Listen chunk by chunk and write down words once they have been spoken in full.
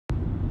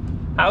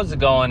How's it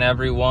going,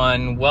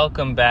 everyone?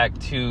 Welcome back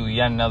to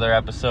yet another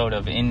episode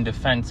of In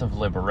Defense of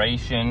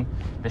Liberation,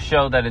 the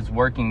show that is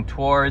working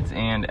towards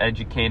and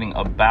educating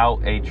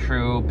about a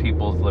true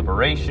people's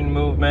liberation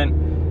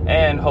movement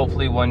and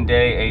hopefully one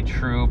day a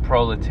true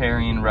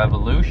proletarian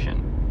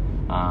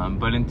revolution.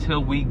 But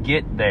until we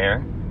get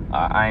there,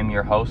 I am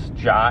your host,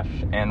 Josh,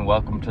 and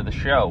welcome to the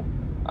show.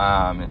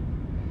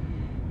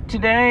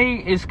 Today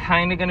is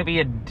kind of going to be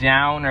a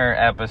downer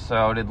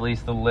episode, at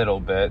least a little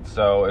bit.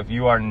 So if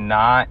you are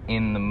not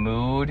in the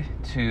mood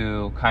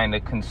to kind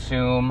of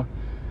consume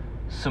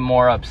some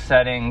more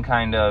upsetting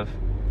kind of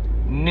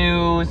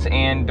news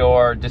and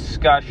or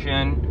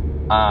discussion,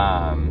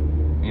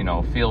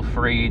 feel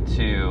free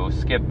to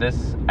skip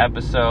this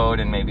episode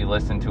and maybe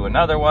listen to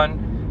another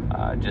one.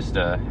 Just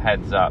a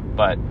heads up.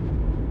 But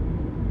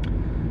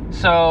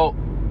so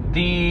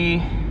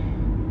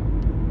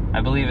I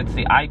believe it's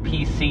the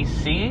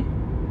IPCC,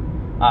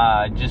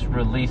 just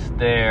released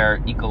their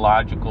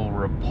ecological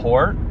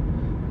report,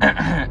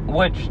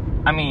 which,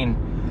 I mean,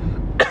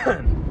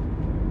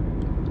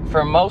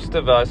 for most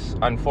of us,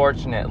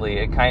 unfortunately,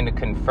 it kind of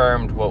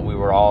confirmed what we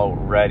were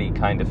already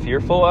kind of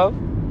fearful of,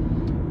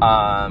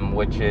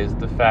 which is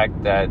the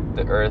fact that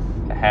the Earth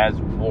has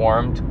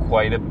warmed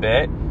quite a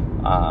bit.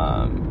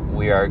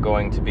 We are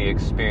going to be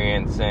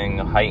experiencing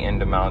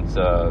heightened amounts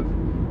of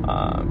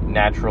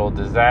natural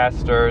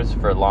disasters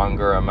for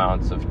longer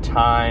amounts of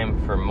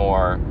time, for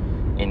more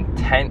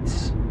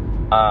intense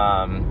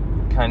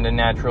kind of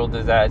natural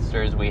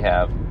disasters. We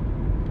have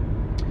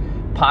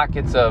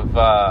pockets of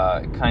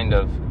kind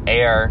of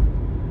air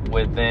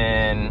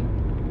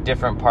within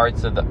different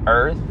parts of the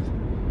Earth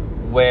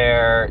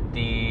where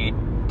the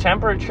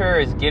temperature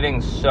is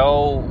getting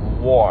so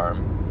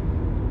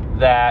warm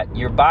that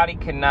your body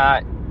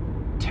cannot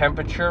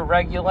temperature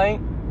regulate,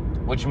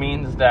 which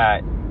means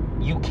that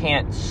you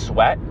can't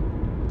sweat.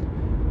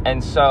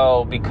 And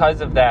so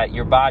because of that,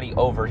 your body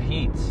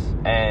overheats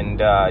and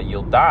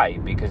you'll die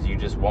because you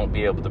just won't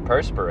be able to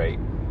perspirate.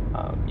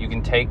 You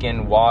can take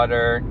in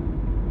water,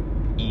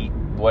 eat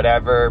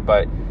whatever,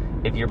 but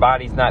if your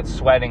body's not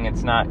sweating,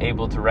 it's not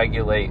able to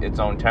regulate its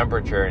own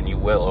temperature and you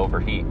will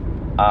overheat.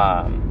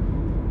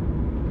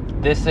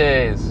 This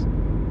is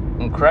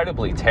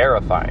incredibly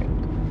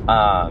terrifying.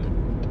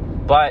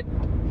 But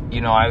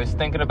I was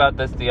thinking about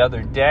this the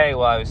other day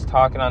while I was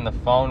talking on the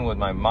phone with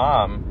my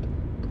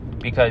mom,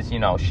 because,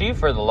 she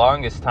for the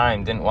longest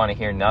time didn't want to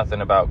hear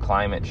nothing about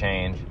climate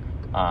change.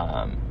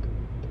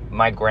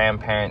 My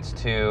grandparents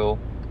too.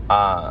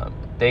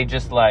 They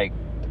just I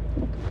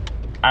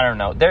don't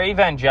know. They're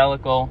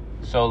evangelical.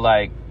 So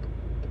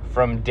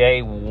from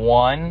day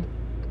one,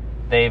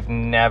 they've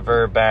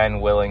never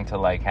been willing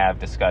to have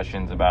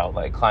discussions about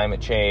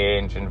climate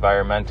change,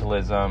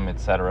 environmentalism,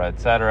 etc.,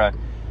 etc.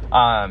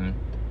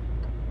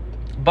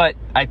 But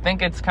I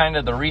think it's kind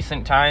of the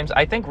recent times.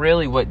 I think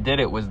really what did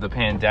it was the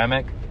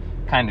pandemic.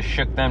 Kind of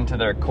shook them to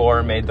their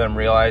core, made them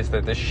realize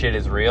that this shit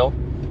is real.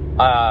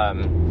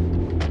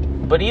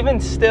 But even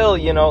still,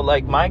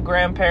 my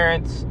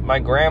grandparents, my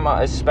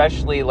grandma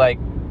especially,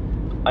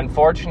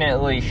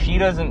 unfortunately, she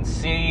doesn't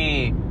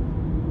see...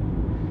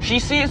 She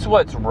sees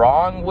what's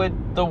wrong with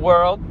the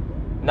world.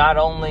 Not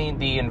only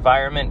the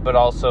environment, but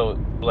also,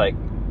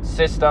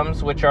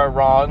 systems which are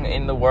wrong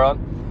in the world.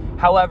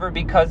 However,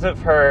 because of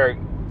her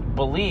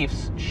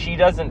beliefs, she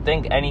doesn't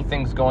think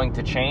anything's going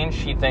to change.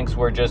 She thinks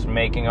we're just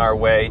making our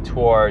way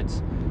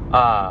towards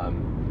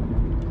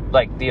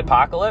the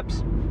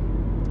apocalypse.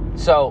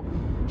 So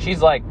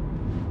she's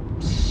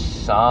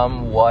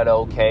somewhat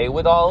okay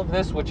with all of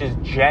this, which is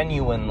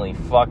genuinely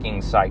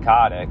fucking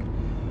psychotic.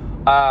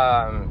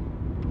 And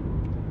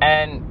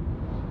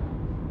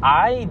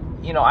I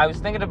was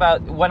thinking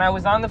about, when I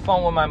was on the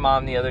phone with my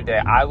mom the other day,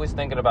 I was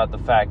thinking about the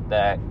fact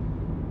that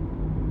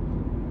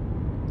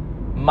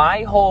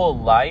my whole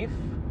life,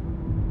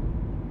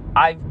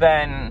 I've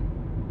been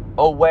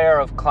aware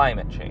of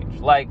climate change.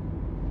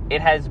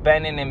 It has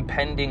been an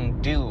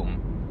impending doom,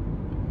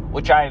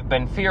 which I've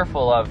been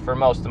fearful of for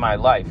most of my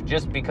life,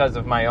 just because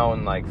of my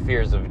own,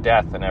 fears of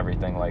death and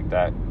everything like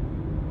that.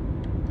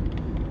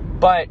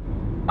 But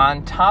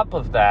on top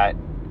of that,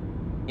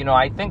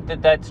 I think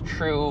that that's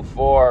true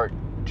for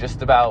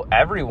just about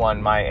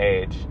everyone my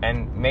age,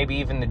 and maybe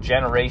even the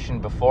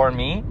generation before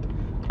me.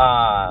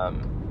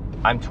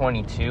 I'm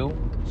 22.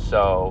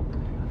 So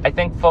I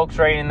think folks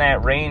right in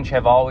that range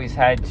have always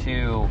had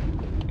to,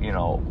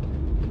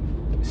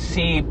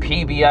 see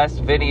PBS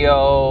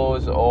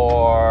videos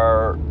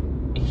or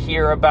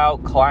hear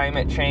about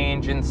climate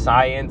change in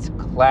science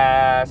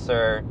class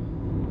or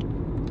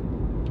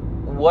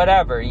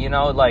whatever,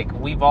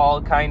 we've all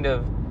kind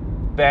of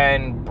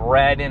been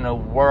bred in a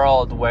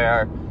world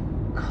where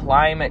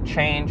climate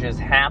change is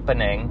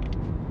happening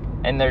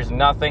and there's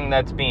nothing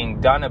that's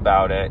being done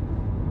about it.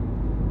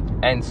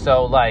 And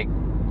so,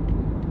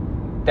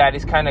 that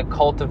has kind of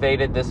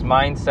cultivated this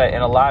mindset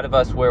in a lot of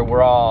us where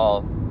we're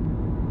all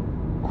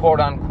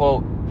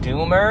quote-unquote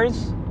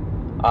doomers.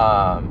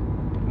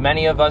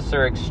 Many of us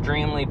are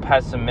extremely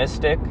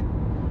pessimistic.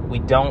 We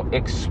don't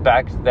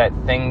expect that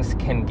things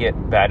can get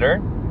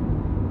better.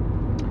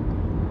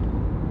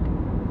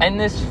 And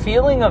this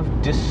feeling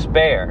of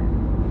despair,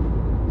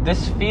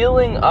 this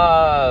feeling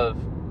of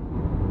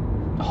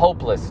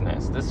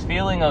hopelessness, this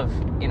feeling of,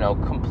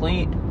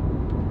 complete,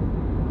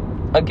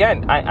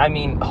 again, I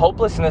mean,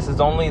 hopelessness is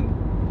the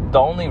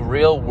only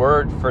real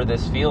word for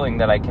this feeling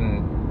that I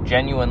can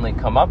genuinely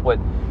come up with.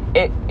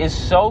 It is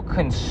so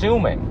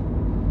consuming.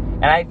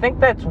 And I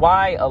think that's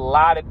why a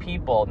lot of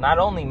people, not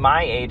only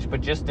my age, but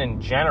just in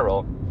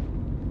general,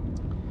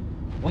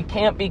 we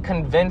can't be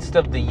convinced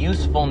of the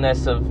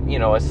usefulness of,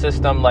 a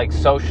system like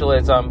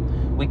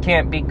socialism. We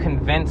can't be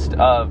convinced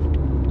of,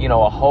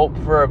 a hope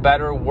for a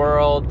better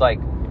world, like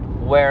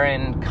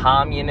wherein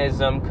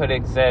communism could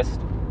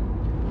exist.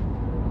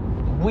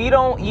 We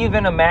don't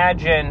even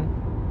imagine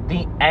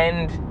the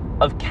end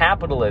of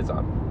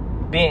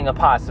capitalism being a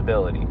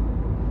possibility.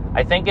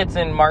 I think it's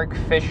in Mark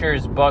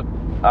Fisher's book,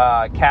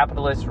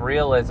 Capitalist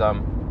Realism,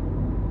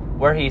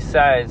 where he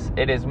says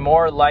it is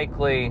more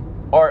likely,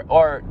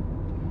 or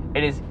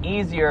it is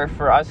easier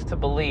for us to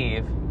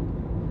believe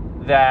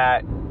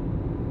that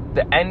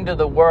the end of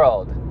the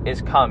world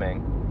is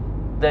coming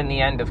than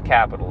the end of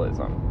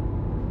capitalism.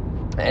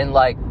 And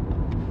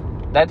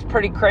that's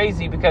pretty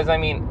crazy because,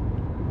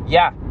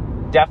 yeah,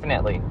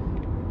 definitely.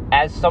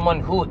 As someone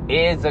who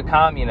is a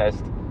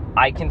communist,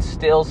 I can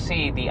still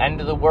see the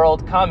end of the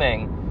world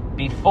coming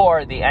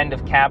before the end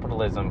of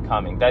capitalism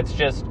coming. That's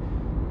just,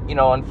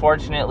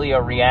 unfortunately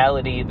a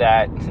reality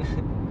that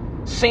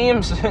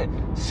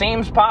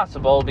seems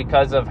possible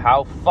because of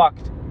how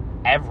fucked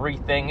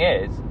everything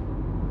is.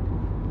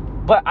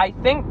 But I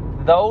think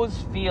those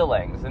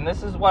feelings, and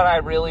this is what I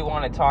really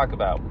want to talk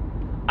about,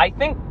 I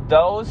think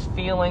those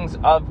feelings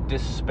of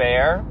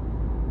despair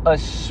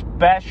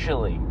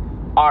especially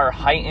are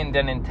heightened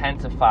and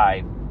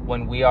intensified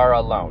when we are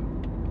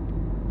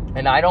alone.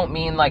 And I don't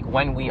mean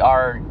when we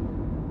are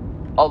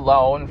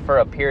alone for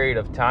a period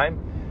of time.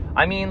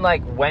 I mean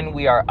when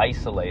we are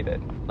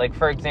isolated.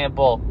 For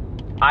example,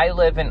 I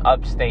live in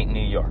upstate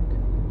New York.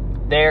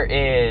 There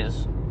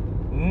is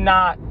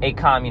not a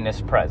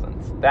communist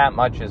presence. That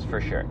much is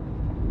for sure.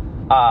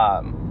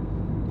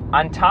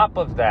 On top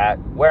of that,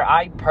 where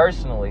I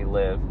personally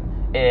live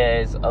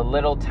is a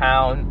little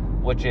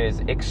town which is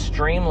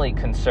extremely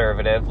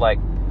conservative.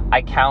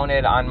 I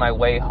counted on my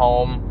way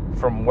home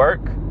from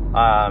work,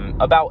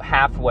 about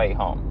halfway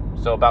home.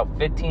 So about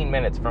 15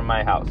 minutes from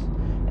my house.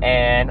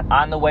 And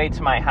on the way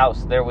to my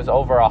house, there was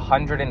over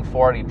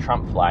 140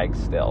 Trump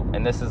flags still.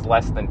 And this is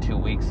less than 2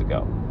 weeks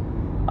ago.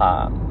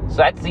 So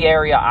that's the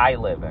area I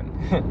live in.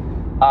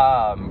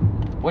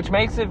 Which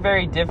makes it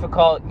very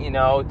difficult,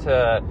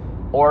 to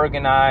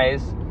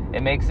organize.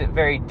 It makes it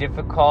very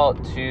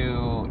difficult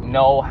to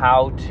know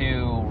how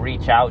to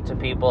reach out to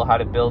people, how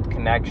to build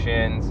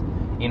connections.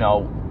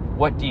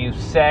 What do you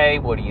say?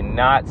 What do you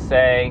not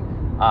say?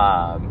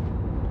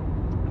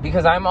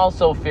 Because I'm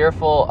also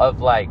fearful of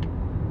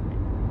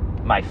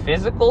my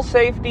physical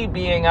safety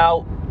being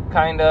out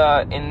kind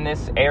of in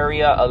this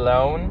area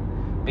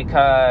alone,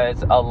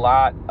 because a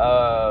lot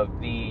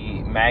of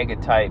the MAGA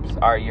types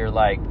are your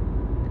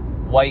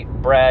white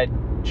bread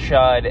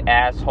chud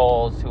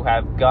assholes who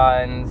have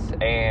guns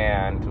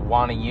and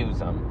want to use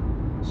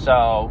them.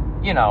 So,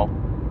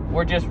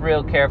 we're just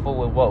real careful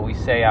with what we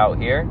say out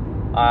here,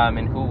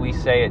 and who we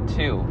say it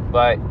to.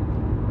 But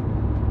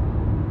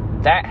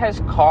that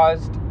has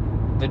caused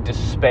the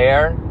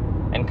despair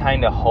and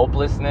kind of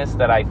hopelessness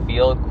that I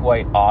feel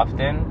quite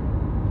often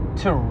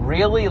to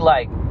really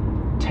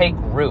take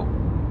root.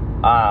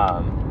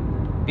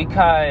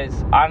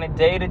 Because on a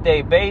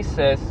day-to-day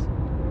basis,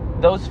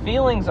 those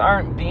feelings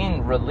aren't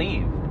being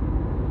relieved.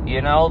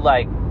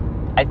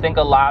 I think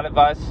a lot of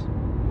us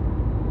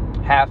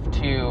have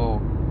to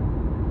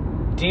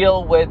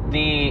deal with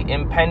the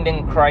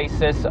impending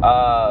crisis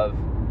of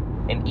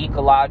an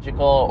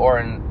ecological or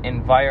an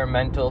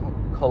environmental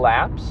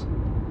collapse.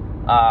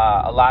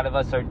 A lot of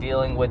us are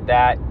dealing with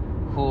that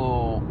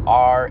who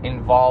are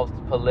involved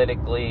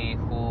politically,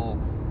 who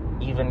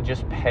even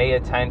just pay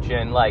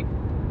attention. A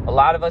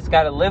lot of us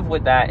got to live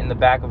with that in the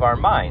back of our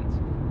minds.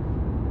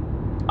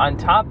 On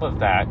top of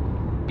that,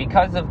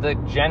 because of the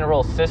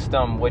general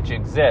system which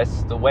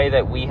exists, the way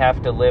that we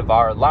have to live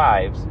our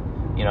lives,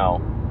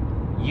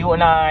 you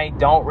and I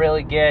don't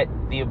really get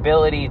the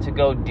ability to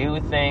go do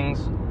things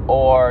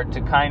or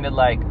to kind of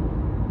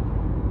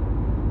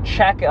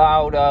check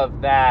out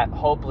of that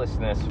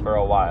hopelessness for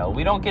a while.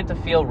 We don't get to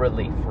feel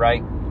relief,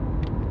 right?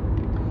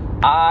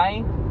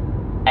 I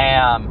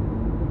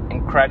am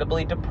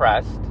incredibly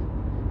depressed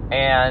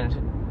and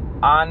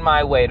on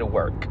my way to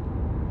work.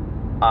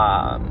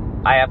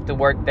 I have to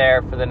work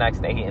there for the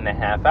next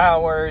 8.5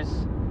 hours.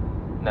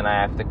 Then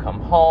I have to come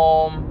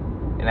home.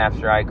 And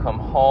after I come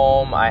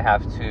home, I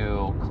have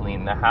to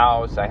clean the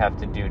house. I have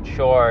to do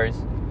chores.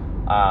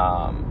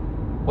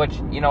 Which,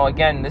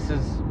 again, this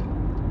is,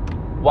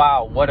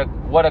 wow, what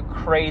a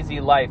crazy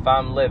life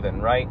I'm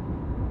living, right?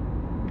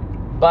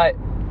 But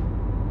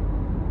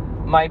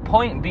my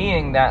point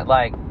being that,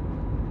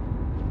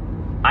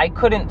 I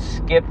couldn't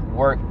skip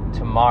work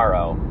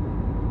tomorrow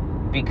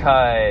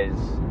because,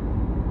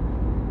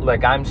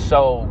 I'm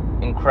so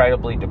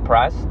incredibly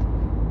depressed.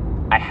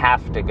 I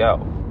have to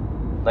go.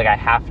 Like, I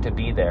have to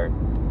be there.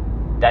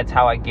 That's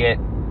how I get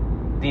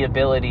the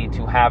ability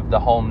to have the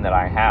home that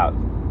I have.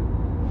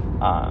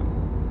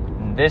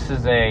 This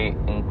is a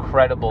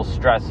incredible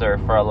stressor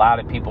for a lot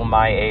of people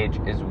my age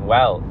as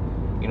well.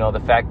 You know, the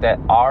fact that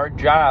our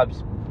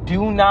jobs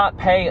do not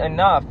pay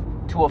enough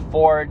to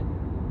afford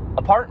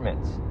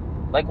apartments.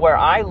 Like where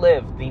I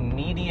live, the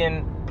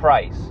median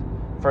price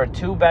for a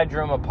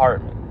 2-bedroom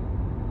apartment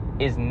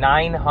is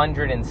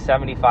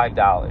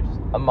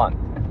 $975 a month.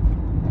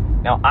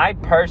 Now, I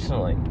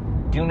personally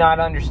do not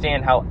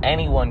understand how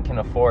anyone can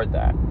afford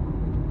that.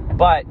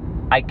 But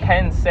I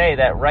can say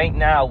that right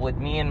now, with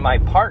me and my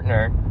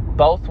partner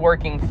both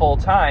working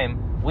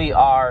full-time, we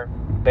are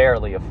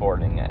barely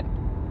affording it.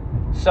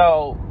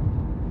 So,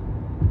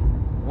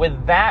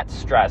 with that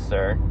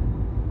stressor,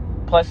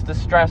 plus the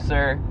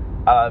stressor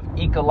of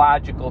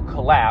ecological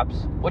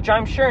collapse, which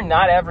I'm sure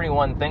not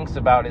everyone thinks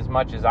about as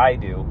much as I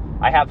do.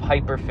 I have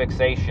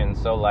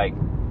hyperfixation, so like,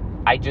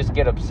 I just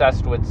get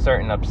obsessed with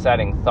certain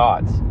upsetting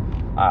thoughts,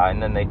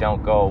 and then they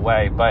don't go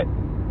away. But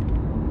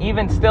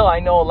even still, I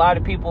know a lot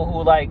of people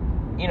who, like,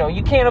 you know,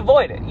 you can't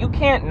avoid it. You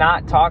can't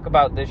not talk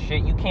about this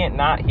shit. You can't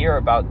not hear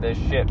about this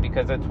shit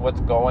because it's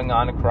what's going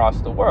on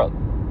across the world.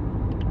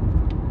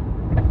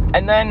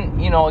 And then,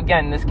 you know,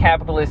 again, this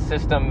capitalist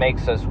system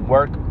makes us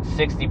work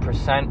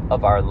 60%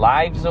 of our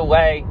lives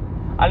away.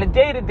 On a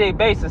day-to-day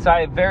basis,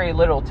 I have very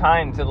little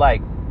time to,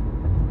 like,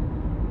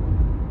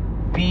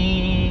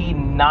 be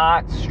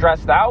not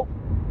stressed out.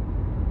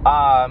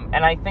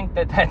 And I think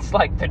that that's,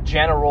 like, the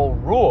general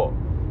rule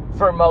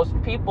for most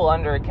people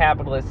under a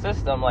capitalist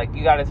system. Like,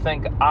 you got to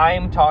think,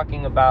 I'm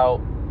talking about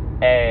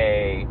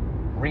a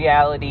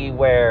reality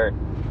where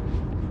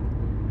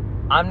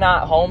I'm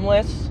not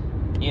homeless.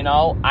 You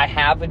know, I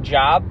have a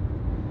job.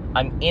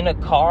 I'm in a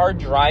car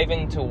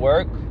driving to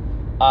work.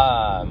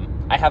 I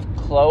have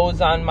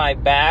clothes on my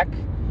back.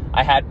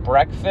 I had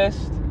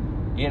breakfast,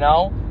 you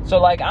know. So,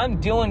 like, I'm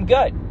doing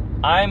good.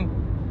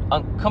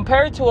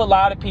 Compared to a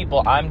lot of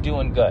people, I'm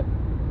doing good.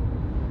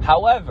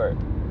 However,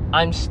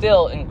 I'm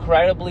still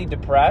incredibly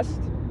depressed.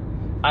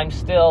 I'm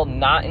still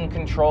not in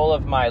control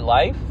of my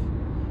life.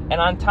 And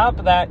on top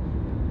of that,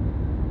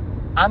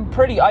 I'm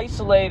pretty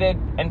isolated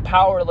and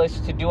powerless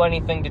to do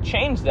anything to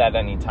change that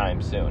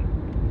anytime soon.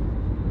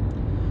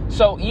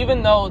 So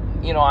even though,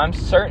 you know, I'm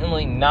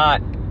certainly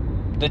not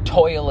the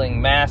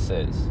toiling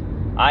masses,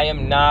 I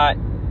am not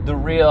the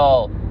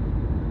real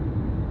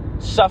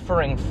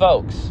suffering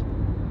folks.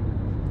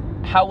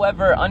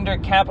 However, under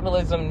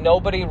capitalism,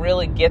 nobody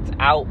really gets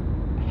out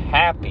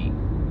happy,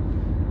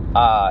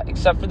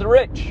 except for the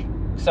rich,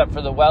 except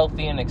for the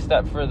wealthy, and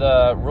except for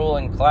the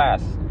ruling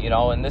class, you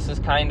know. And this is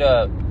kind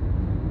of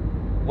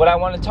what I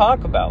want to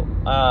talk about.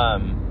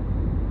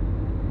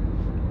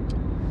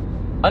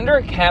 Under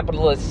a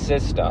capitalist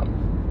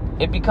system,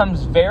 it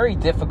becomes very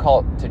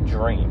difficult to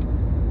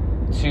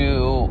dream,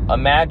 to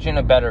imagine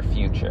a better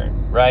future,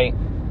 right?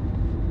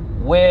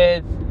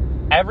 With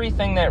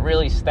everything that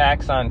really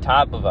stacks on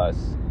top of us,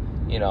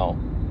 you know.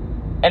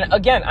 And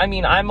again, I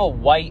mean, I'm a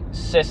white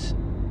cis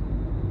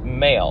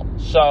male,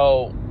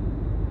 so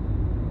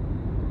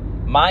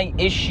my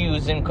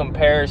issues in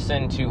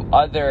comparison to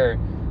other,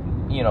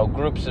 you know,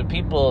 groups of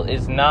people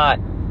is not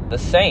the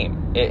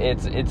same.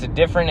 It's a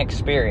different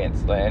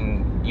experience,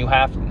 and we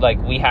have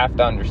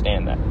to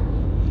understand that.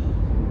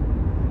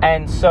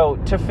 And so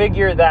to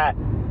figure that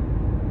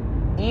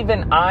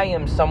even I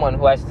am someone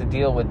who has to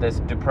deal with this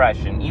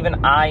depression,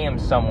 even I am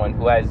someone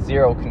who has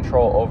zero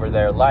control over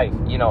their life,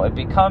 you know, it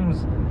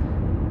becomes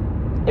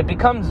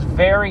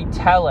very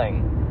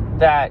telling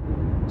that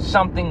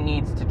something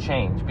needs to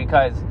change,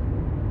 because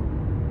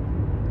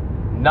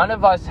none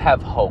of us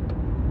have hope.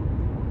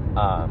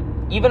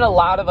 Even a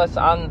lot of us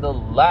on the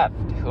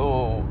left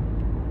who,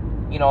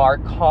 you know, are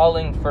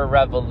calling for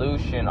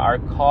revolution, are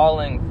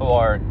calling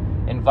for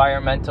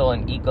environmental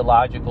and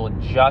ecological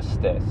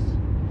justice,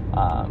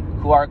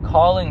 who are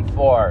calling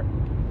for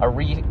a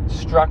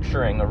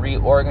restructuring, a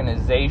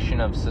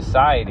reorganization of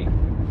society.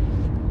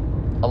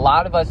 A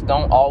lot of us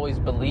don't always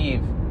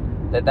believe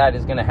that that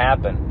is going to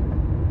happen.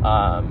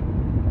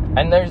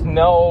 And there's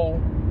no,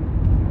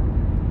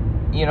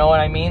 you know what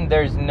I mean?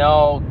 There's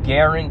no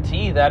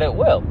guarantee that it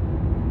will.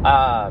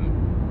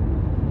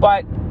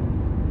 But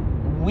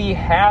we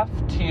have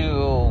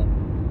to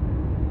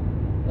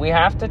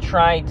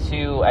try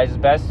to, as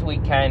best we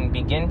can,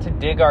 begin to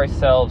dig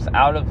ourselves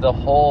out of the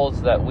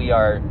holes that we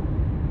are,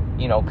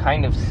 you know,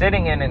 kind of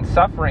sitting in and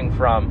suffering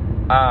from.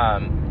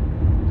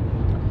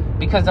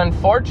 Because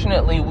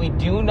unfortunately, we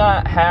do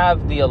not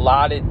have the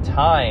allotted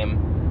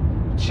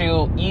time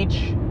to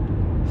each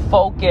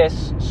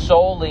focus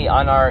solely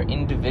on our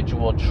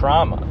individual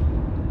trauma.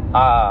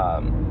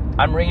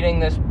 I'm reading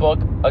this book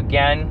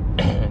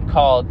again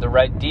called The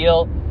Red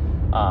Deal,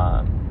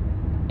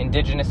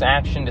 Indigenous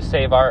Action to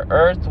Save Our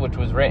Earth, which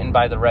was written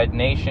by the Red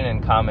Nation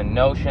and Common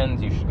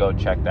Notions. You should go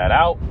check that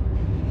out.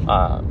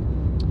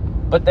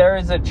 But there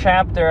is a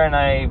chapter, and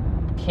I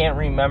can't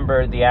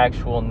remember the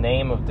actual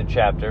name of the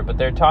chapter, but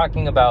they're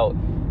talking about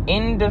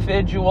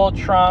individual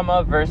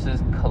trauma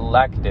versus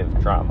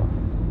collective trauma.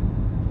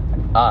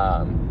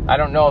 I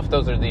don't know if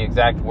those are the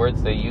exact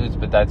words they use,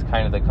 but that's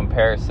kind of the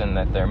comparison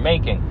that they're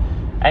making.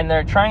 And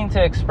they're trying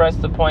to express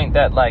the point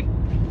that, like,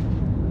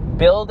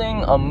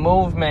 building a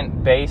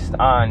movement based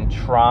on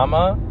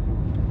trauma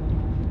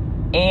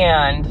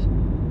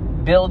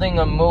and building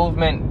a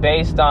movement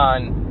based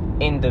on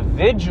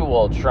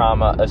individual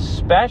trauma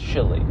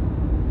especially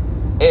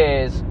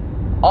is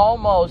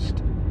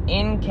almost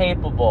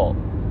incapable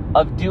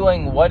of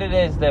doing what it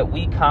is that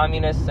we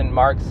communists and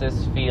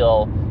Marxists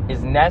feel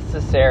is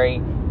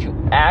necessary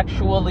to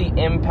actually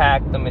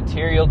impact the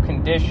material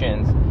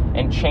conditions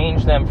and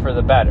change them for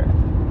the better.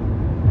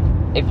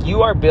 If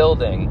you are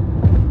building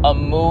a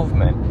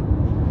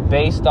movement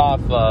based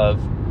off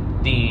of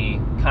the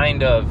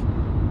kind of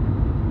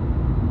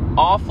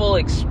awful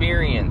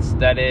experience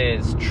that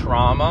is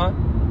trauma,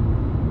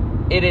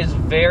 it is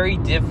very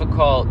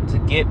difficult to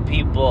get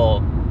people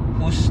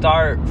who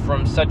start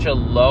from such a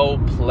low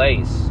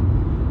place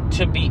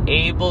to be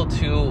able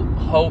to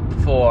hope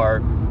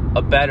for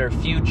a better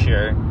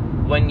future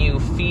when you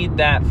feed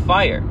that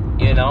fire,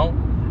 you know?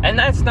 And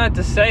that's not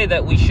to say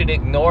that we should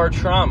ignore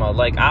trauma.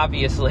 Like,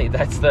 obviously,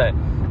 that's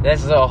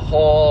the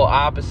whole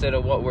opposite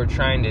of what we're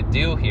trying to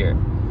do here.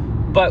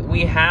 But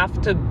we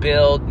have to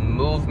build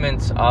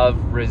movements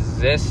of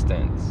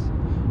resistance.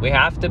 We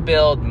have to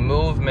build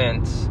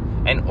movements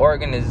and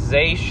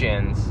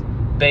organizations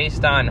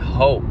based on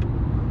hope,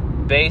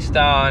 based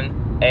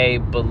on a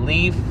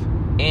belief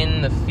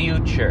in the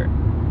future,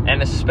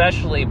 and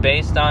especially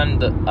based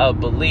on a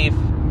belief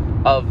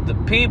of the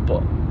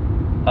people,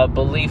 a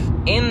belief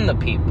in the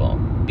people,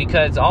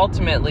 because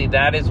ultimately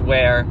that is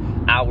where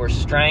our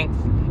strength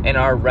and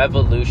our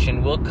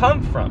revolution will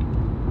come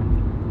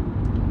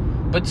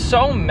from. But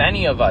so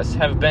many of us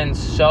have been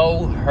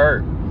so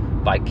hurt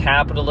by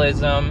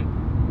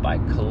capitalism, by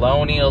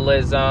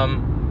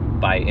colonialism,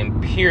 by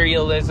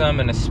imperialism,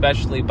 and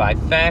especially by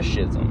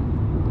fascism.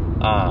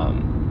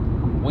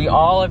 We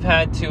all have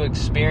had to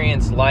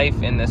experience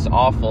life in this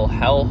awful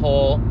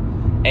hellhole,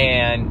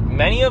 and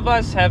many of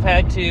us have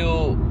had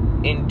to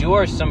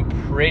endure some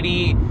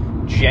pretty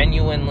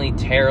genuinely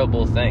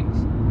terrible things.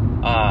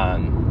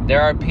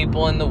 There are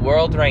people in the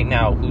world right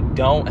now who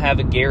don't have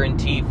a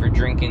guarantee for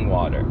drinking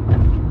water.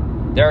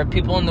 There are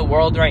people in the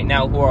world right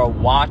now who are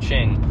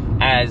watching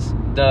as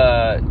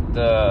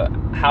the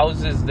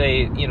houses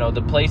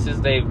the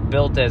places they've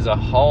built as a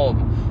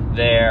home,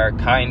 their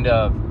kind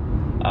of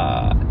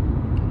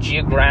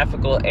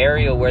geographical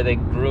area where they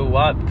grew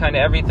up, kind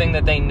of everything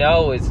that they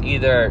know is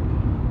either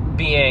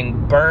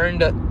being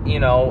burned,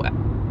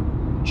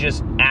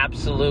 just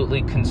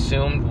absolutely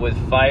consumed with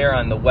fire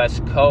on the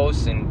West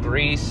Coast, in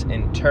Greece,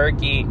 in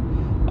Turkey.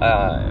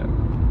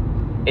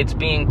 It's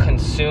being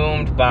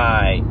consumed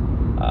by,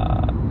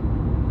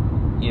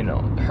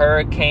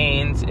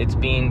 hurricanes. It's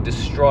being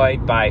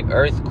destroyed by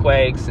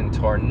earthquakes and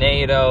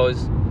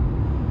tornadoes.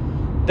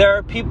 There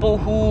are people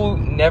who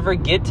never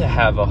get to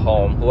have a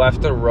home, who have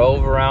to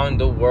rove around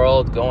the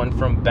world, going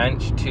from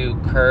bench to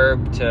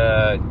curb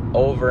to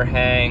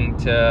overhang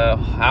to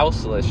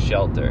houseless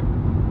shelter.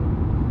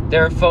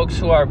 There are folks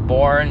who are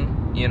born,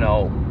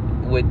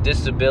 with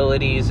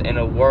disabilities in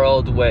a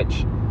world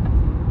which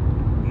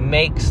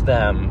makes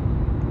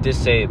them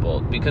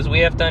disabled. Because we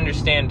have to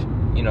understand,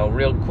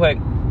 real quick,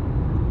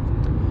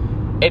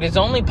 it is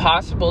only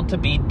possible to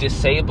be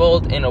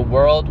disabled in a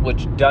world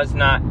which does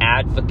not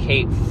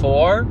advocate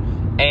for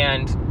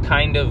and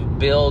kind of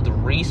build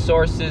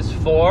resources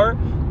for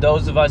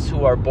those of us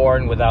who are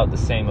born without the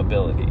same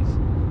abilities.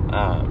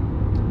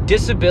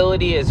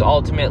 Disability is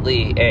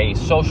ultimately a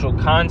social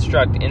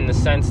construct in the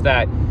sense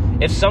that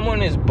if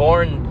someone is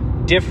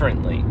born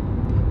differently,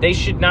 they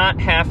should not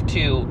have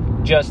to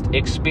just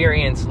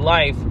experience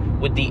life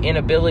with the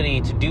inability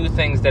to do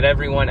things that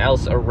everyone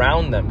else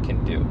around them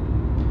can do.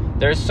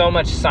 There's so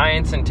much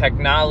science and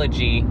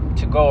technology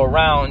to go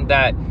around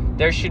that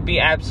there should be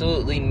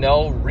absolutely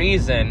no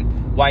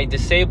reason why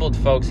disabled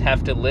folks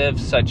have to live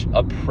such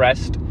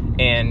oppressed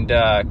and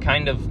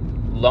kind of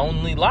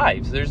lonely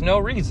lives. There's no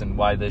reason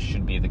why this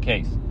should be the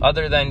case,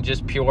 other than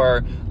just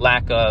pure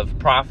lack of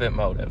profit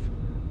motive.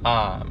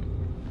 But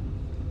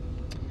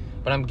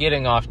I'm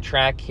getting off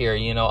track here.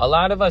 A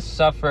lot of us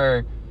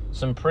suffer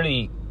some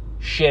pretty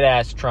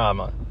shit-ass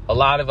trauma. A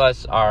lot of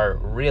us are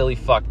really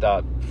fucked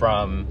up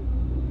from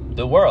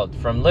the world,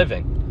 from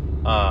living.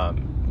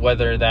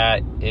 Whether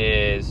that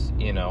is,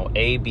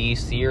 A, B,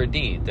 C, or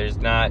D. There's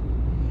not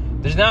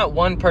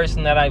one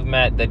person that I've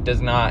met that does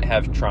not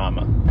have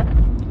trauma.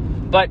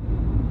 But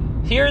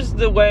here's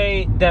the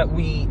way that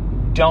we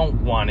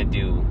don't want to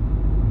do,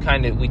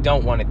 we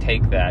don't want to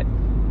take that.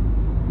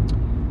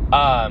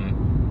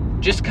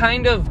 Just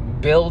kind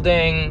of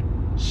building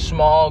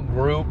small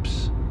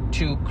groups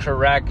to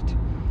correct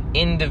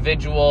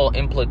individual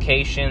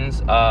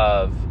implications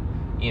of,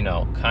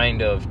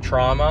 kind of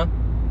trauma.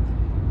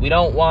 We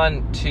don't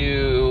want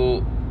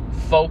to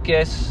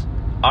focus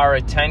our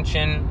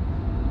attention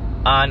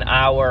on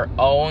our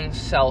own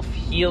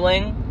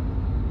self-healing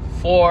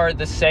for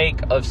the sake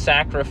of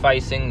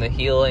sacrificing the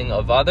healing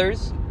of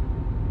others.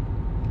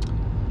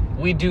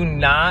 We do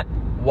not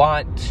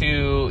want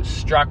to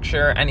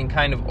structure any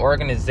kind of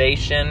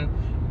organization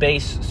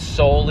based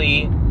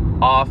solely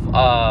off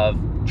of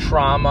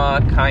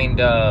trauma, kind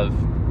of,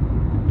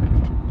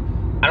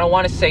 I don't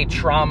want to say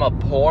trauma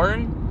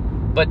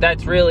porn, but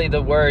that's really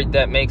the word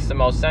that makes the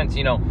most sense.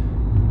 You know,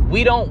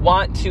 we don't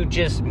want to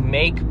just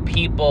make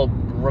people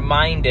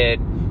reminded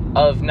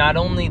of not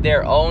only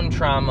their own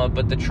trauma,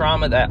 but the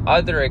trauma that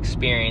other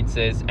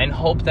experiences, and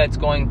hope that's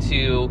going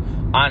to,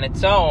 on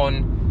its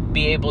own,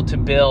 be able to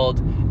build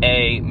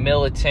a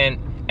militant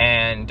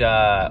and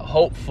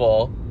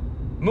hopeful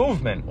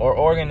movement or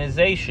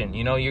organization.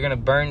 You know, you're going to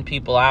burn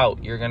people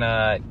out. You're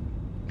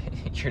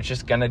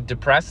just going to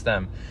depress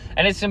them.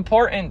 And it's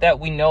important that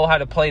we know how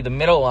to play the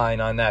middle line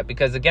on that,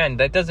 because again,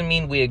 that doesn't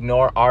mean we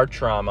ignore our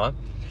trauma.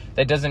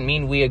 That doesn't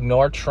mean we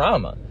ignore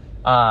trauma.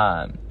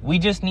 We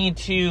just need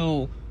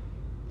to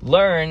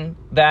learn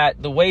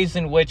that the ways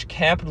in which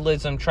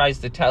capitalism tries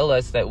to tell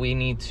us that we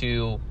need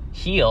to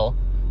heal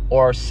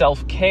or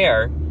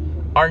self-care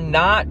are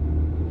not,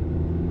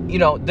 you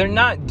know, they're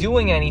not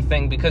doing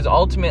anything, because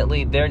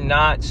ultimately they're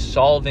not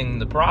solving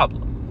the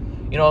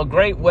problem. You know, a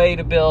great way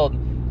to build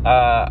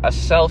a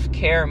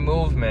self-care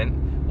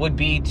movement would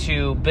be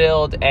to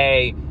build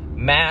a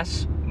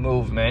mass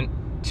movement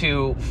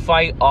to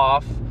fight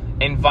off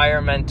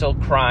environmental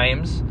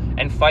crimes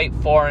and fight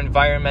for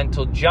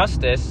environmental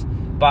justice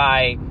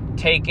by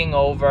taking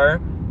over,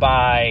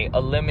 by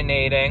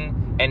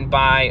eliminating, and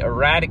by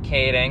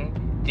eradicating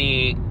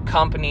the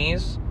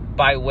companies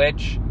by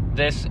which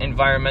this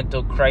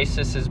environmental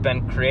crisis has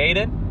been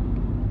created.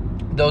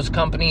 Those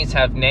companies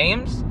have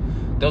names.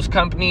 Those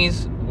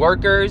companies'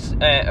 workers,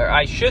 or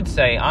I should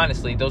say,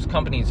 honestly, those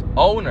companies'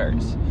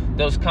 owners,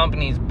 those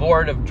companies'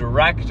 board of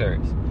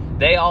directors,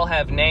 they all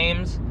have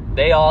names.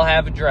 They all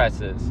have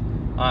addresses.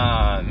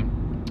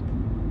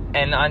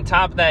 And on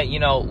top of that, you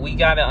know, we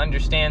got to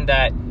understand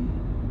that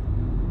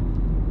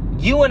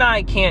you and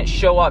I can't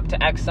show up to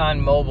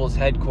ExxonMobil's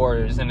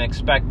headquarters and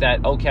expect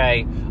that,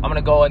 okay, I'm going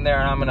to go in there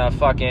and I'm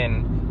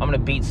going to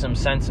beat some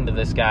sense into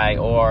this guy,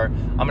 or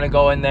I'm going to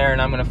go in there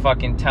and I'm going to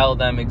fucking tell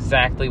them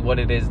exactly what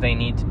it is they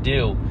need to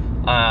do.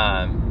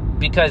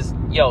 Because,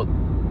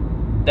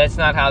 that's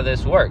not how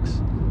this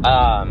works.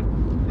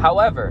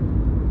 However,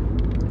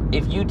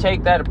 if you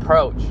take that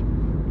approach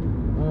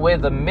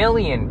with 1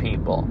 million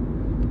people,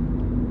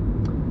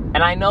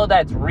 and I know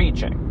that's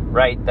reaching,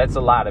 right? That's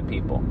a lot of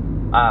people.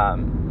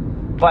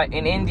 But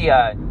in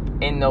India,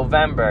 in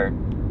November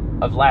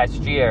of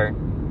last year,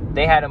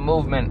 they had a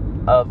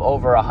movement of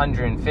over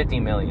 150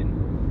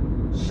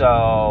 million.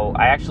 So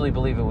I actually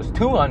believe it was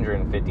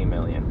 250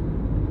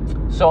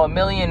 million. So 1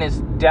 million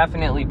is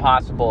definitely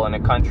possible in a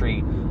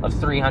country of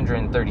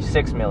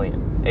 336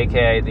 million,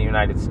 aka the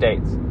United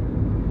States.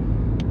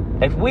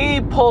 If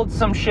we pulled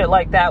some shit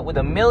like that with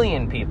 1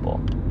 million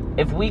people,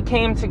 if we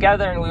came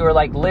together and we were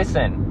like,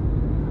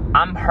 listen,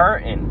 I'm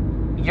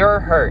hurting, you're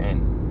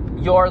hurting,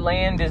 your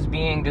land is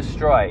being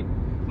destroyed,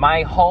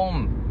 my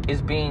home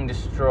is being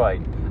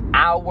destroyed,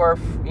 our,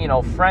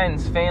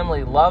 friends,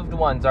 family, loved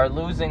ones are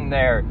losing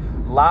their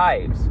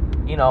lives,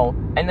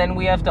 and then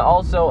we have to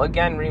also,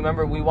 again,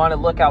 remember, we want to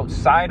look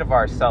outside of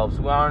ourselves.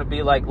 We want to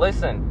be like,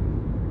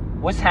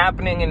 listen, what's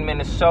happening in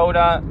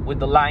Minnesota with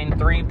the Line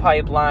 3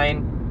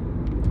 pipeline,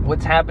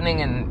 what's happening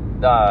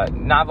in the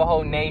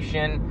Navajo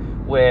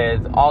Nation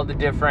with all the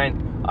different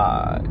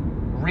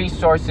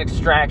resource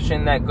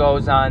extraction that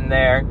goes on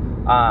there,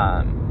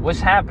 what's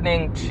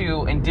happening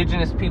to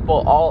indigenous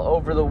people all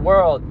over the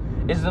world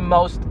is the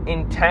most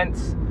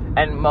intense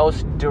and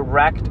most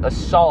direct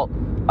assault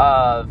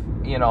of,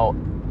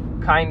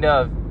 kind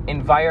of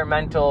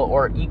environmental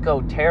or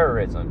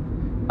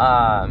eco-terrorism.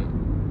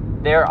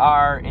 There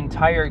are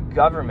entire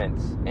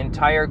governments,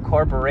 entire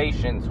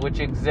corporations which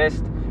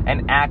exist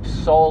and act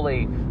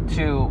solely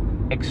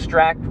to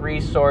extract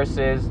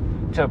resources,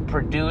 to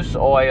produce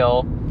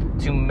oil,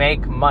 to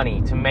make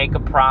money, to make a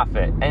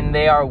profit, and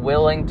they are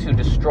willing to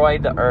destroy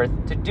the earth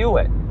to do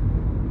it.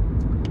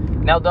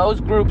 Now, those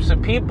groups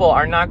of people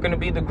are not going to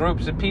be the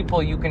groups of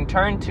people you can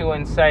turn to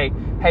and say,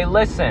 hey,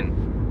 listen,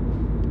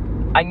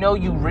 I know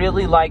you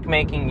really like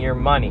making your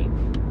money,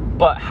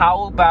 but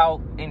how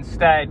about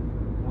instead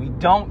we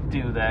don't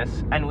do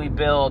this and we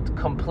build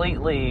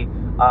completely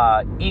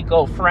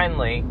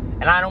eco-friendly,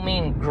 and I don't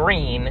mean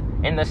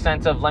green in the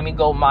sense of let me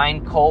go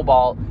mine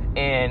cobalt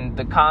in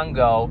the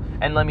Congo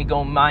and let me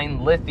go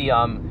mine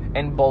lithium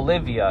in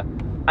Bolivia.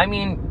 I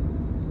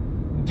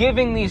mean,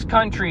 giving these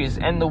countries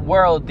and the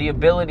world the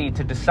ability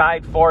to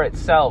decide for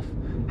itself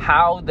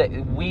how that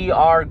we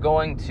are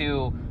going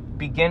to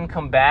begin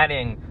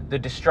combating the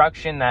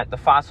destruction that the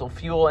fossil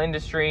fuel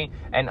industry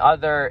and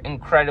other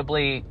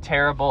incredibly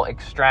terrible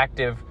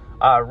extractive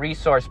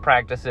resource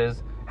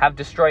practices have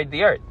destroyed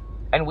the earth.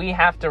 And we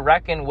have to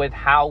reckon with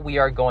how we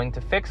are going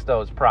to fix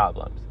those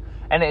problems.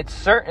 And it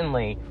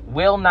certainly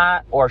will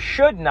not or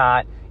should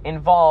not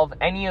involve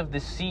any of the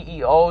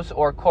CEOs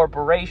or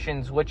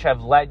corporations which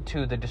have led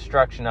to the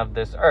destruction of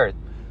this earth.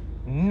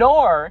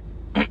 Nor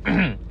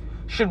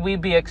should we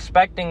be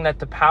expecting that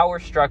the power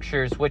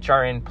structures which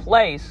are in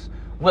place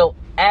will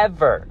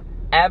ever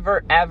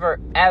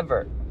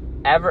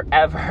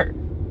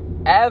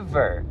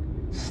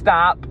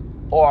stop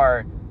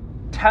or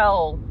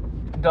tell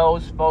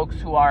those folks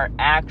who are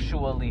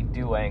actually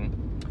doing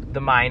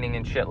the mining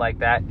and shit like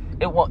that,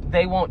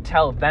 they won't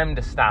tell them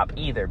to stop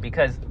either?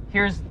 Because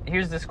here's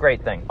this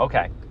great thing.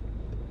 Okay.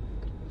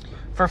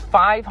 For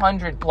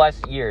 500 plus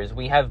years,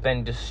 we have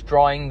been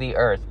destroying the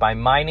earth by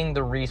mining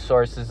the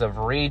resources of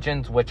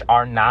regions which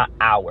are not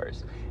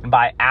ours. And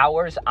by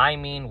ours, I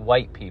mean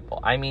white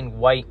people. I mean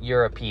white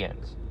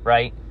Europeans,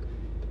 right?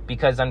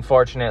 Because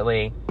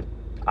unfortunately,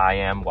 I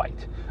am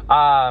white.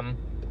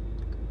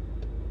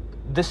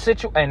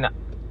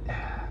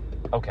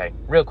 Okay,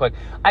 real quick.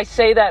 I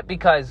say that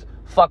because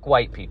fuck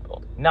white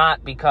people.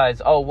 Not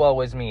because, oh, woe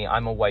is me,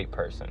 I'm a white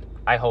person.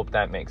 I hope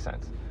that makes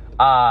sense.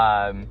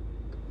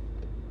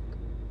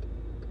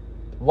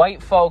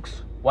 White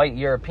folks, white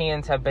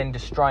Europeans have been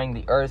destroying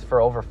the earth for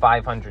over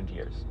 500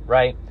 years,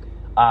 right?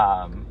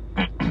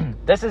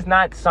 This is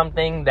not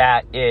something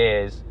that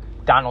is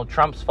Donald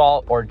Trump's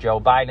fault or Joe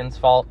Biden's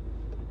fault.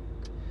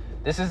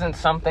 This isn't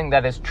something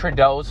that is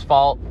Trudeau's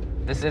fault.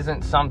 This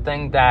isn't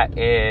something that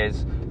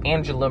is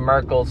Angela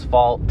Merkel's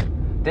fault.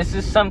 This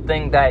is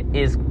something that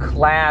is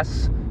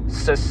class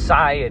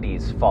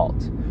society's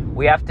fault.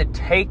 We have to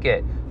take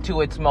it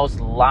to its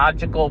most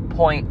logical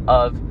point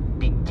of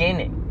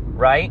beginning,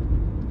 right?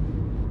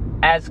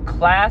 As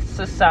class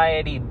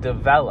society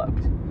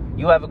developed,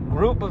 you have a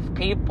group of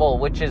people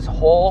which is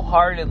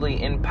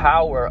wholeheartedly in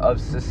power of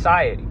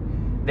society.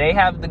 They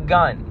have the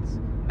guns.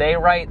 They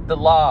write the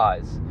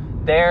laws.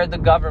 They're the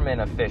government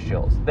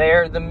officials.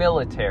 They're the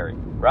military,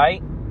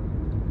 right?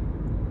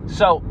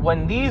 So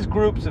when these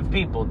groups of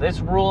people, this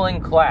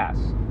ruling class,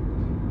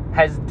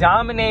 has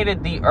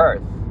dominated the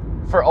earth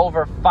for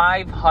over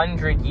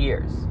 500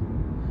 years,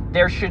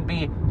 there should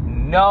be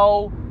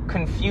no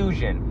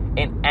confusion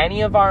in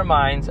any of our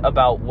minds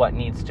about what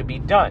needs to be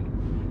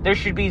done. There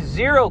should be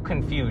zero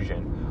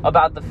confusion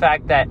about the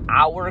fact that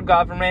our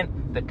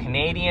government, the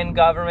Canadian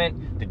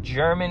government, the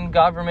German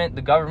government,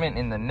 the government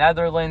in the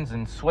Netherlands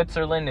and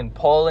Switzerland and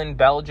Poland,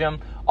 Belgium,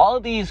 all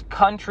of these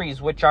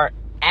countries which are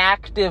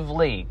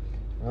actively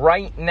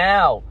right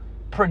now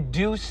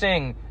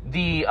producing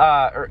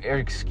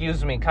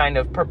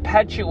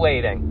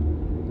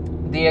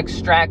perpetuating the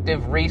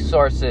extractive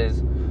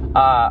resources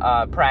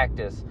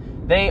practice.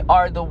 They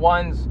are the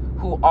ones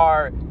who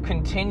are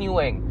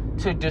continuing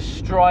to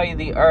destroy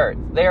the earth.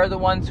 They are the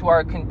ones who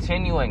are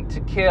continuing to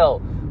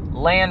kill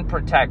land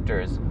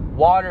protectors,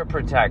 water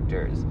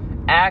protectors,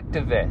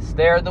 activists.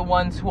 They are the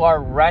ones who are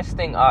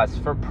arresting us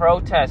for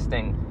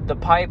protesting the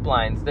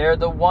pipelines. They're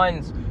the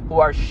ones who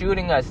are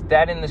shooting us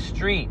dead in the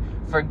street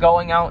for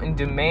going out and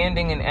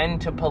demanding an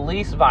end to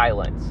police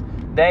violence.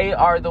 They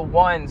are the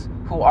ones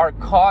who are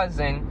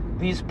causing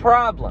these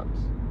problems.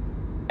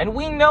 And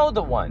we know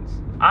the ones.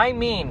 I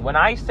mean, when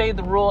I say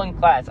the ruling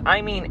class,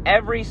 I mean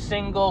every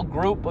single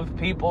group of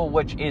people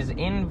which is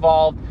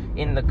involved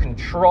in the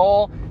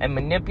control and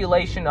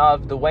manipulation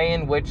of the way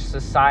in which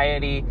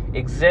society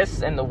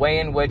exists and the way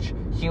in which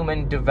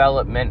human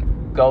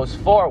development goes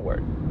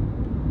forward.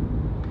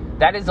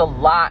 That is a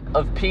lot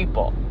of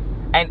people.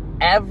 And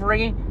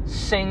every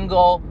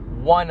single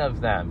one of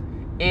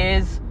them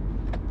is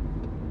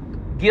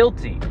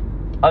guilty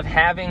of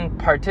having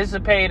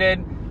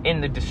participated in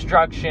the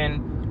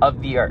destruction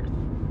of the earth.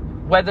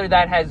 Whether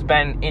that has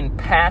been in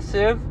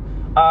passive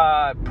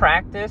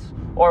practice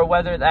or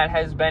whether that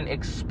has been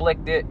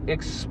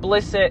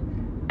explicit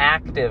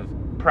active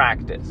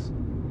practice.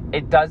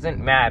 It doesn't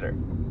matter.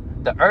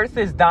 The earth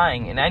is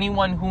dying, and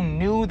anyone who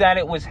knew that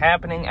it was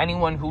happening,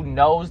 anyone who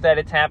knows that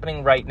it's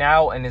happening right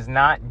now and is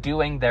not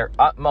doing their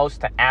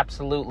utmost to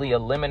absolutely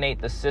eliminate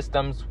the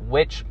systems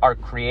which are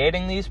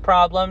creating these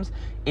problems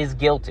is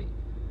guilty.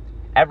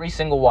 Every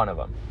single one of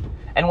them.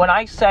 And when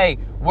I say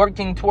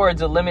working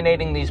towards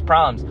eliminating these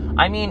problems,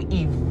 I mean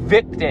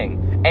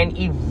evicting and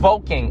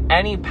evoking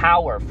any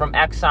power from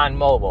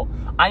ExxonMobil.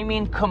 I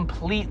mean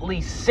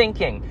completely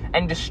sinking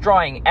and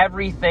destroying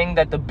everything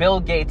that the Bill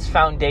Gates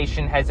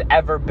Foundation has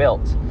ever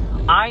built.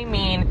 I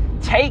mean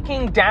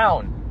taking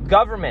down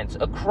governments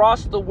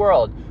across the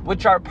world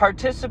which are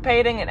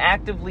participating and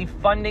actively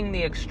funding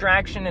the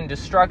extraction and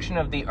destruction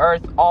of the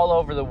earth all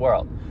over the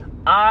world.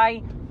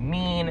 I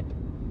mean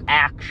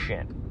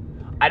action.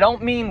 I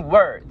don't mean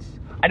words.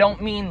 I don't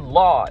mean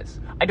laws.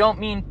 I don't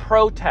mean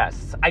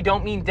protests. I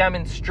don't mean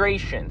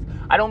demonstrations.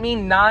 I don't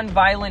mean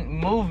nonviolent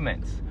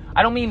movements.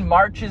 I don't mean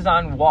marches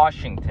on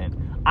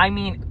Washington. I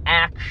mean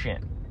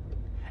action.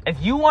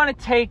 If you want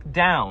to take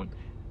down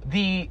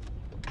the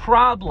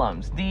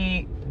problems,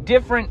 the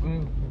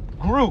different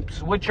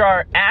groups which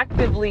are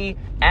actively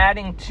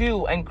adding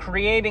to and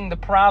creating the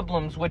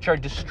problems which are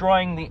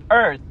destroying the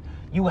earth,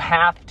 you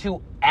have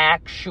to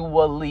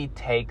actually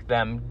take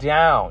them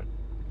down.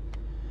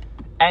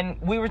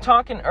 And we were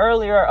talking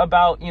earlier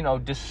about,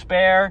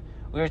 despair.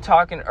 We were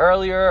talking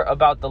earlier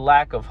about the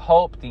lack of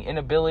hope, the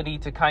inability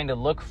to kind of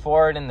look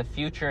forward in the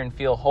future and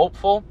feel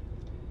hopeful.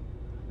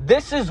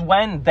 This is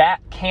when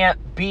that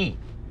can't be.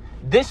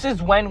 This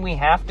is when we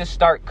have to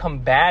start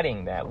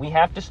combating that. We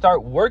have to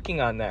start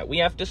working on that. We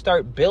have to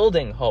start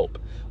building hope.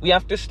 We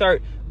have to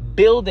start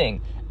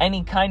building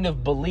any kind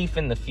of belief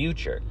in the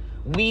future.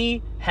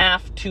 We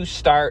have to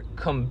start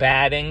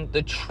combating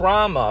the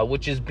trauma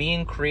which is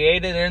being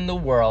created in the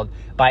world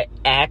by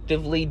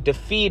actively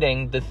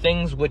defeating the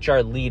things which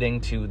are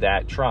leading to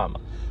that trauma.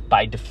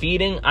 By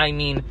defeating, I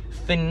mean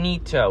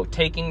finito,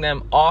 taking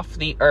them off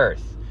the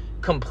earth.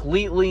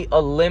 Completely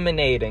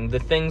eliminating the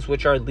things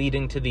which are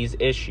leading to these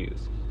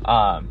issues.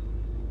 I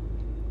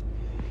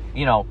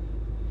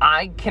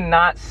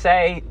cannot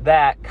say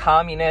that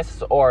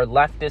communists or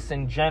leftists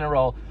in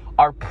general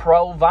are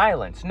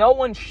pro-violence. No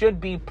one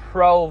should be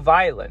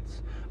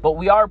pro-violence, but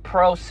we are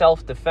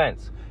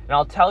pro-self-defense. And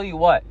I'll tell you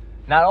what,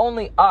 not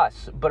only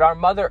us, but our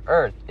Mother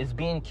Earth is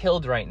being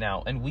killed right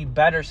now, and we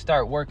better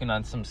start working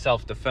on some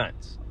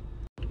self-defense.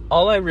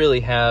 All I really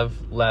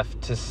have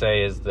left to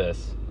say is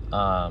this.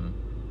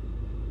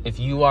 If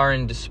you are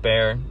in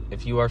despair,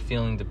 if you are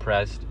feeling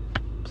depressed,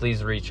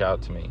 please reach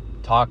out to me.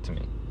 Talk to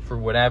me for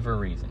whatever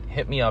reason.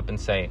 Hit me up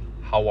and say,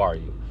 how are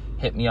you?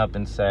 Hit me up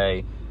and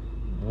say,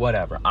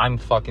 whatever. I'm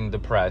fucking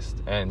depressed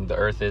and the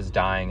earth is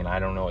dying and I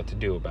don't know what to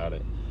do about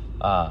it.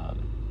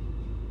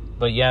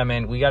 But yeah,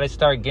 man, we got to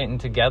start getting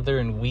together,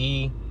 and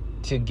we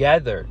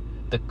together,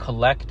 the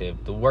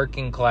collective, the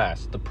working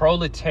class, the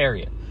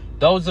proletariat,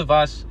 those of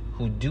us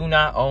who do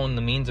not own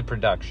the means of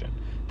production,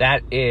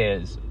 that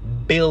is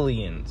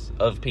billions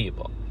of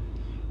people.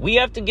 We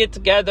have to get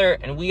together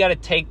and we got to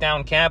take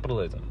down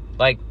capitalism.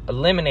 Like,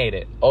 eliminate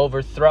it,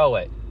 overthrow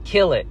it,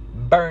 kill it,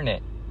 burn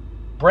it,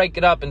 break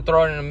it up and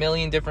throw it in a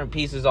million different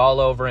pieces all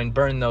over and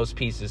burn those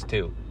pieces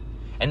too.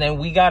 And then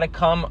we got to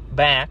come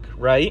back,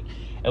 right?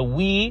 And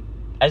we,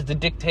 as the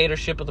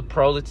dictatorship of the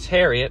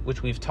proletariat,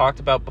 which we've talked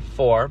about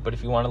before, but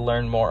if you want to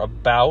learn more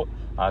about,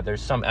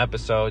 there's some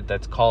episode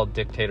that's called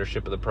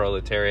Dictatorship of the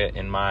Proletariat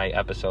in my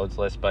episodes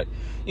list, but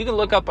you can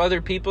look up other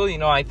people.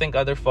 I think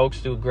other folks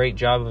do a great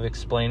job of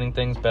explaining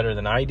things better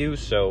than I do,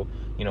 so,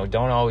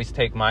 don't always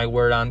take my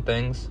word on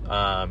things.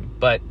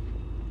 But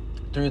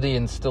through the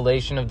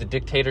installation of the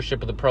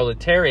Dictatorship of the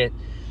Proletariat,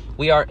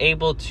 we are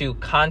able to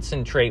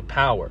concentrate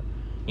power.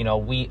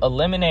 We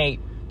eliminate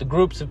the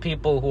groups of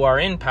people who are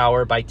in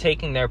power by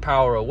taking their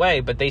power away,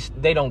 but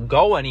they don't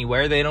go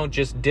anywhere. They don't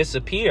just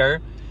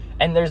disappear.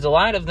 And there's a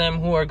lot of them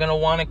who are going to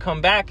want to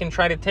come back and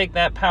try to take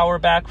that power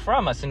back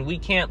from us. And we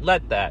can't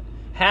let that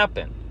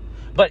happen.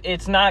 But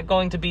it's not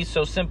going to be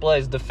so simple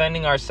as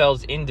defending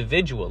ourselves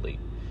individually.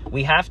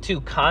 We have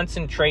to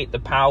concentrate the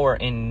power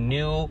in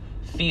new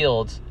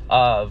fields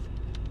of,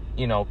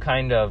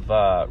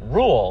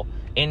 rule,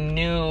 in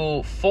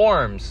new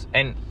forms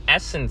and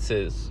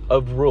essences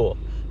of rule.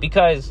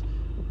 Because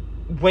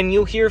when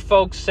you hear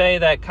folks say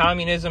that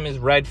communism is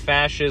red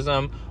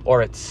fascism,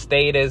 or it's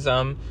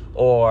statism,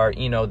 or,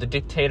 the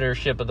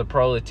dictatorship of the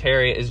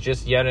proletariat is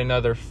just yet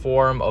another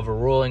form of a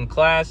ruling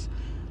class,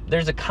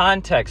 there's a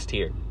context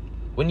here.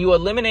 When you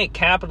eliminate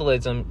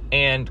capitalism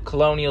and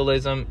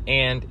colonialism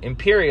and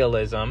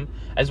imperialism,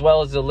 as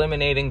well as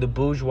eliminating the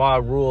bourgeois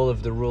rule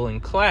of the ruling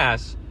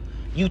class,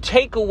 you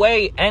take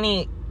away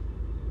any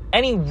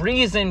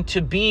reason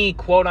to be,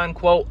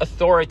 quote-unquote,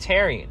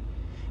 authoritarian.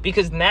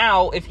 Because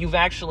now, if you've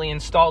actually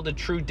installed a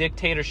true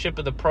dictatorship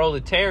of the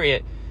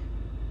proletariat,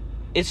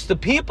 it's the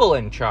people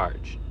in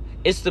charge.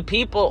 It's the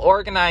people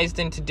organized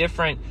into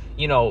different,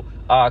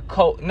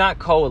 not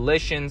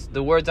coalitions.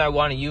 The words I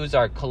want to use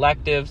are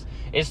collectives.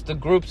 It's the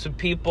groups of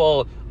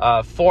people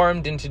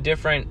formed into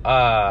different,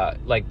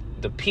 like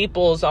the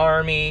People's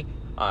Army.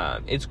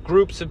 It's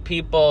groups of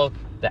people,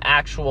 the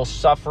actual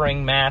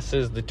suffering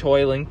masses, the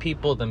toiling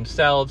people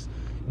themselves,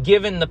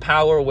 given the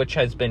power which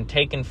has been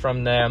taken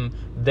from them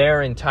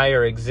their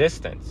entire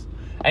existence.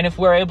 And if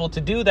we're able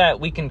to do that,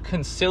 we can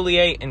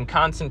conciliate and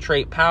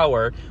concentrate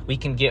power. We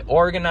can get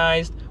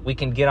organized. We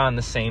can get on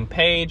the same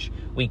page.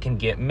 We can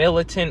get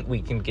militant.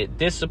 We can get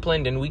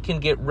disciplined. And we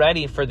can get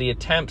ready for the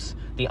attempts,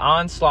 the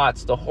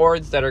onslaughts, the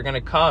hordes that are going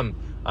to come.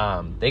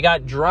 They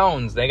got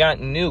drones. They got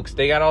nukes.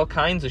 They got all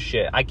kinds of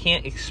shit. I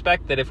can't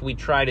expect that if we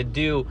try to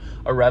do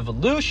a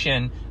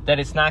revolution, that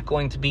it's not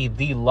going to be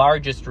the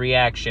largest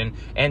reaction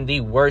and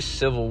the worst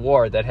civil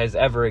war that has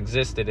ever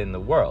existed in the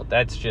world.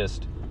 That's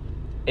just...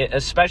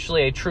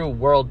 especially a true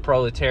world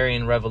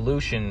proletarian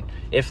revolution,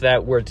 if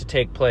that were to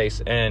take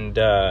place, and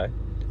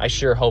I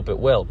sure hope it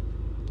will.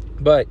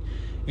 But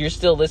if you're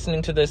still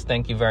listening to this,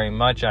 thank you very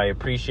much. I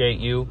appreciate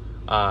you.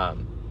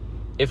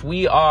 If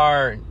we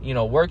are,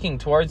 working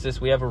towards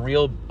this, we have a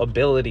real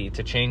ability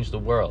to change the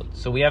world.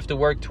 So we have to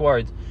work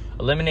towards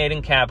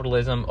eliminating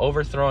capitalism,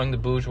 overthrowing the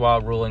bourgeois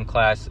ruling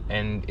class,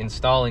 and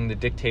installing the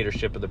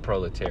dictatorship of the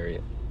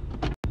proletariat.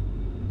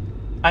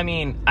 I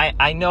mean,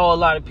 I know a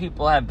lot of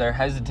people have their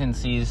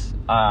hesitancies,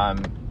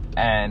 and,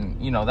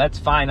 that's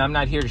fine. I'm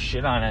not here to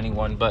shit on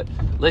anyone, but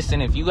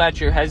listen, if you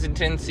got your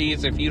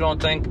hesitancies, if you don't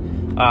think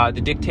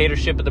the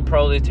dictatorship of the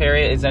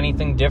proletariat is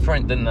anything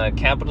different than the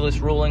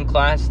capitalist ruling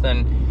class,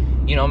 then,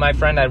 my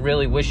friend, I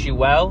really wish you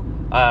well,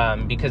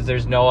 because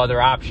there's no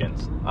other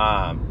options.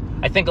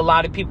 I think a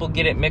lot of people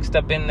get it mixed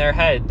up in their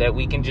head that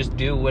we can just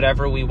do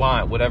whatever we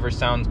want, whatever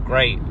sounds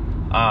great.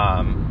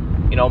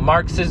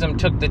 Marxism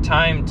took the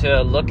time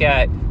to look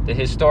at the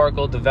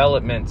historical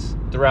developments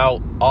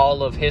throughout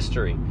all of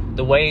history,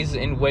 the ways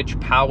in which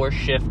power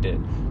shifted,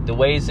 the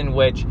ways in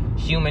which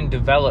human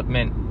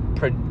development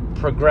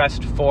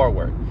progressed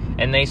forward.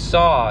 And they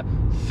saw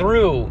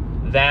through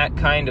that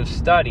kind of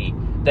study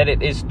that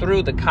it is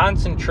through the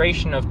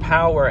concentration of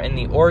power and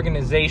the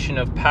organization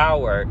of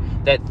power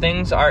that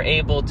things are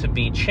able to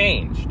be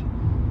changed.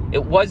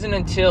 It wasn't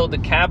until the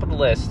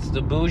capitalists,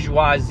 the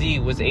bourgeoisie,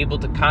 was able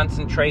to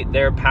concentrate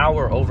their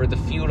power over the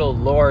feudal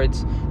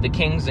lords, the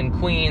kings and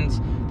queens,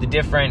 the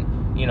different,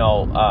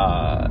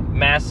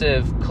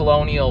 massive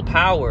colonial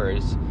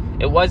powers.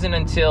 It wasn't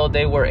until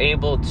they were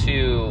able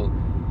to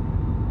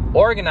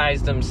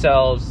organize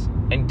themselves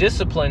and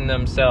discipline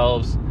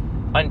themselves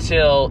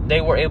until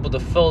they were able to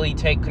fully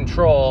take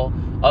control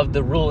of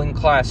the ruling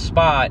class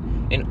spot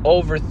and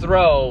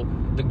overthrow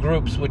the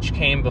groups which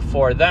came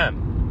before them.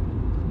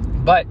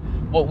 But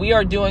what we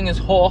are doing is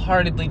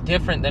wholeheartedly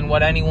different than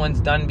what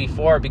anyone's done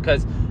before,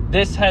 because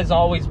this has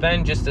always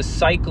been just a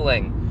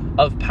cycling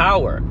of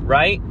power,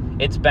 right?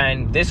 It's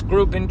been this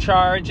group in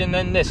charge, and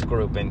then this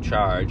group in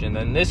charge, and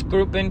then this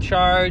group in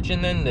charge,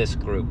 and then this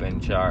group in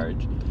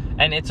charge.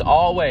 And it's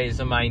always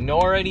a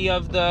minority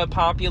of the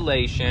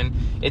population.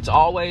 It's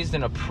always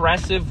an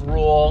oppressive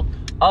rule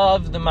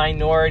of the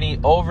minority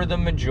over the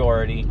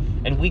majority,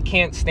 and we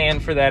can't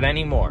stand for that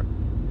anymore.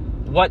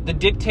 What the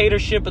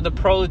dictatorship of the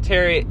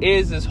proletariat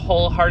is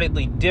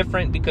wholeheartedly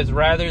different, because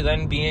rather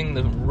than being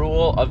the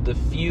rule of the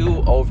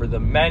few over the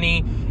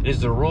many, it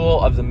is the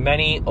rule of the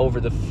many over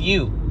the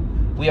few.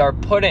 We are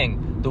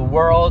putting the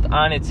world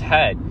on its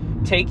head,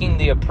 taking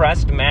the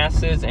oppressed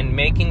masses and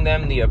making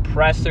them the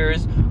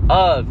oppressors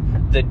of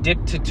the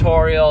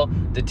dictatorial,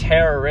 the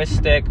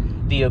terroristic,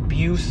 the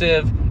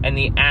abusive, and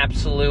the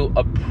absolute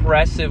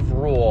oppressive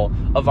rule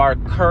of our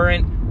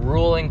current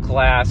ruling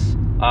class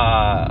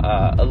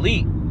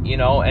elite.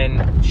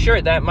 And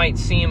sure, that might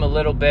seem a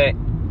little bit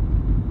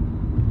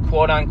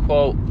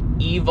quote-unquote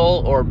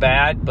evil or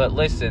bad, but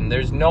listen,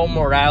 there's no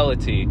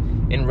morality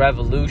in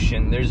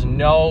revolution. There's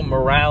no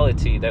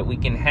morality that we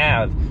can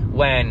have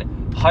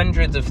when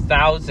hundreds of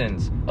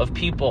thousands of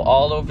people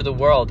all over the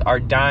world are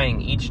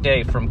dying each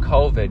day from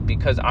COVID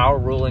because our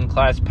ruling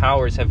class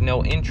powers have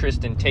no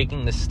interest in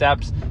taking the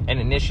steps and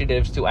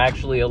initiatives to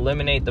actually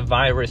eliminate the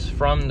virus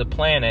from the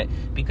planet,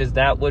 because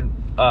that would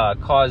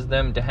cause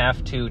them to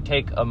have to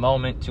take a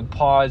moment to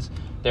pause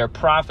their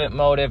profit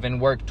motive and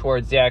work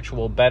towards the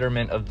actual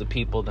betterment of the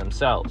people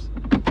themselves.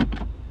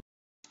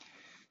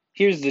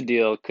 Here's the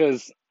deal,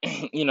 because,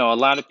 a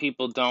lot of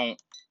people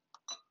don't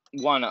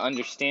want to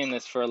understand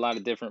this for a lot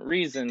of different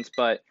reasons,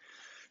 but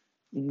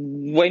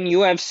when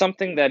you have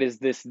something that is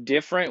this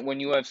different, when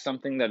you have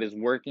something that is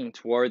working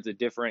towards a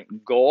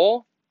different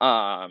goal,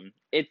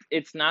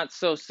 it's not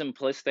so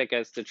simplistic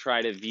as to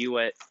try to view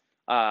it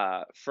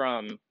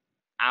from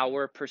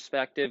our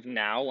perspective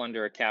now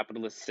under a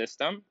capitalist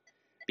system,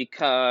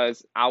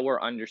 because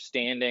our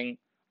understanding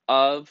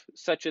of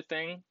such a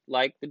thing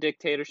like the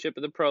dictatorship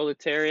of the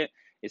proletariat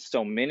is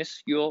so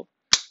minuscule.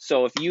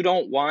 So if you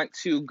don't want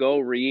to go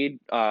read,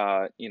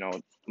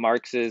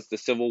 Marx's The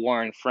Civil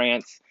War in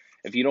France,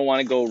 if you don't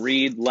want to go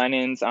read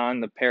Lenin's On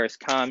the Paris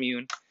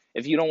Commune,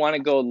 if you don't want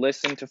to go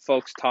listen to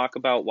folks talk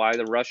about why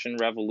the Russian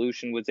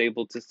Revolution was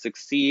able to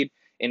succeed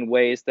in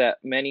ways that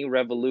many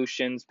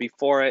revolutions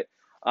before it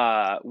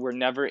were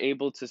never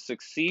able to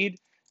succeed,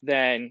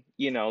 then,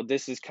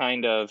 this is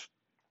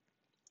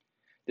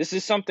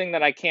something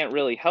that I can't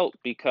really help,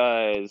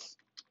 because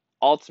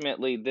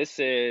ultimately this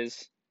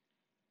is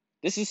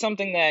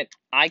something that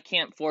I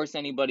can't force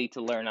anybody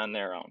to learn on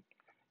their own.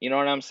 You know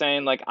what I'm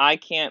saying? Like, I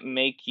can't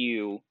make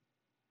you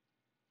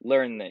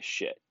learn this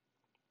shit.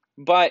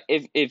 But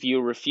if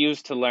you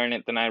refuse to learn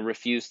it, then I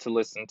refuse to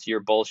listen to your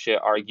bullshit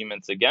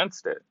arguments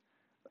against it.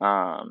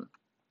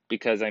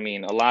 Because,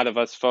 a lot of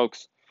us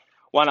folks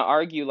want to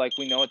argue like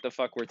we know what the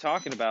fuck we're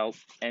talking about,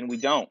 and we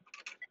don't.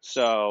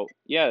 So,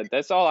 yeah,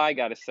 that's all I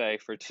got to say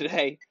for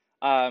today.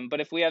 But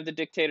if we have the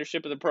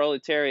dictatorship of the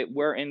proletariat,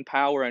 we're in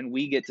power, and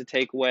we get to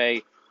take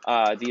away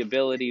the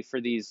ability for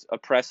these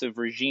oppressive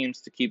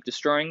regimes to keep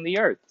destroying the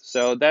earth.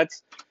 So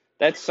that's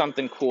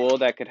something cool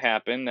that could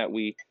happen that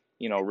we,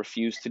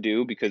 refuse to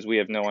do because we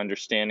have no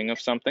understanding of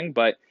something.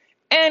 But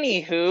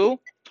anywho,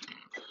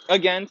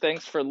 again,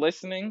 thanks for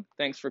listening.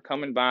 Thanks for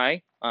coming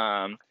by.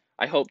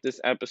 I hope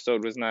this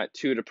episode was not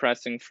too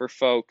depressing for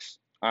folks.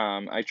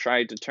 I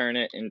tried to turn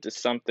it into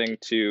something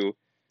to,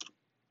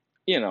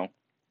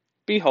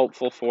 be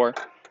hopeful for.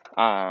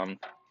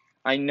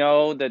 I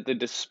know that the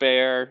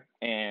despair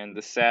and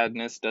the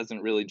sadness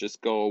doesn't really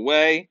just go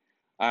away.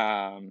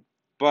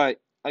 But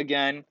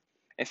again,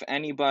 if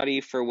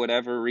anybody for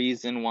whatever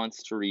reason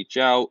wants to reach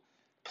out,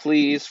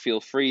 please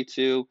feel free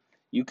to.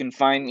 You can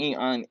find me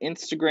on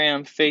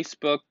Instagram,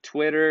 Facebook,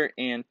 Twitter,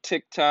 and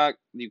TikTok.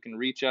 You can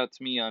reach out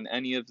to me on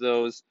any of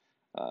those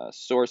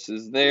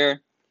sources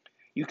there.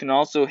 You can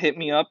also hit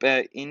me up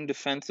at In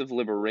Defense of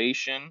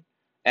Liberation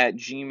at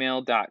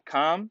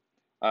gmail.com.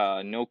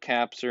 No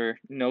caps or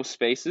no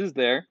spaces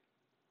there.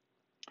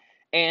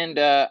 And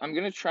I'm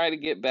going to try to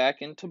get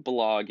back into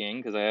blogging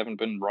because I haven't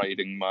been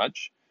writing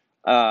much.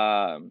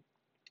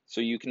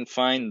 So you can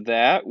find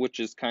that, which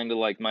is kind of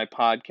like my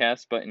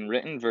podcast, but in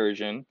written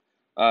version.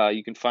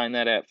 You can find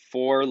that at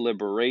For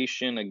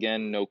Liberation,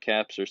 again, no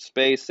caps or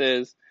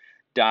spaces,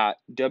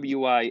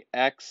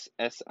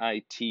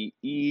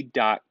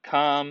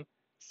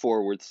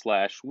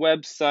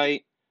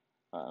 wixsite.com/website.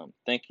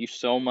 Thank you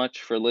so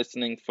much for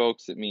listening,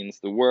 folks. It means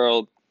the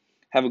world.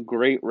 Have a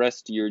great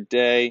rest of your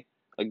day.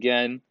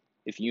 Again,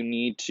 if you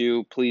need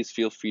to, please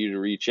feel free to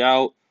reach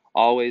out.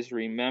 Always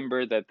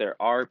remember that there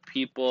are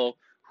people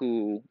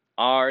who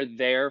are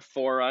there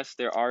for us.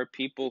 There are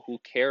people who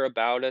care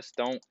about us.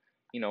 Don't,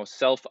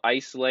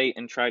 self-isolate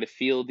and try to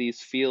feel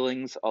these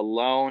feelings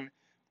alone.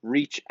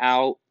 Reach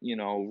out,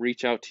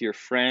 reach out to your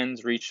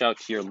friends, reach out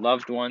to your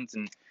loved ones,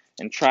 and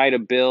try to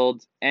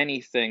build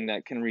anything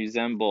that can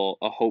resemble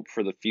a hope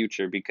for the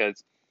future,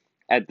 because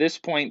at this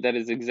point that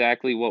is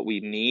exactly what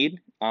we need,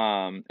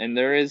 and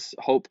there is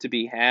hope to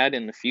be had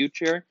in the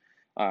future.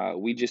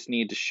 We just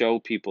need to show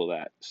people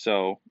that.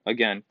 So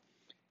again,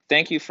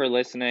 thank you for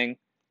listening.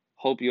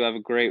 Hope you have a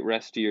great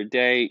rest of your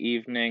day,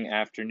 evening,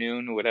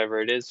 afternoon, whatever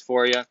it is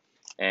for you,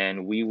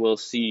 and we will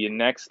see you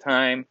next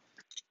time.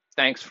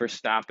 Thanks for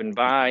stopping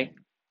by.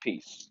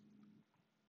 Peace.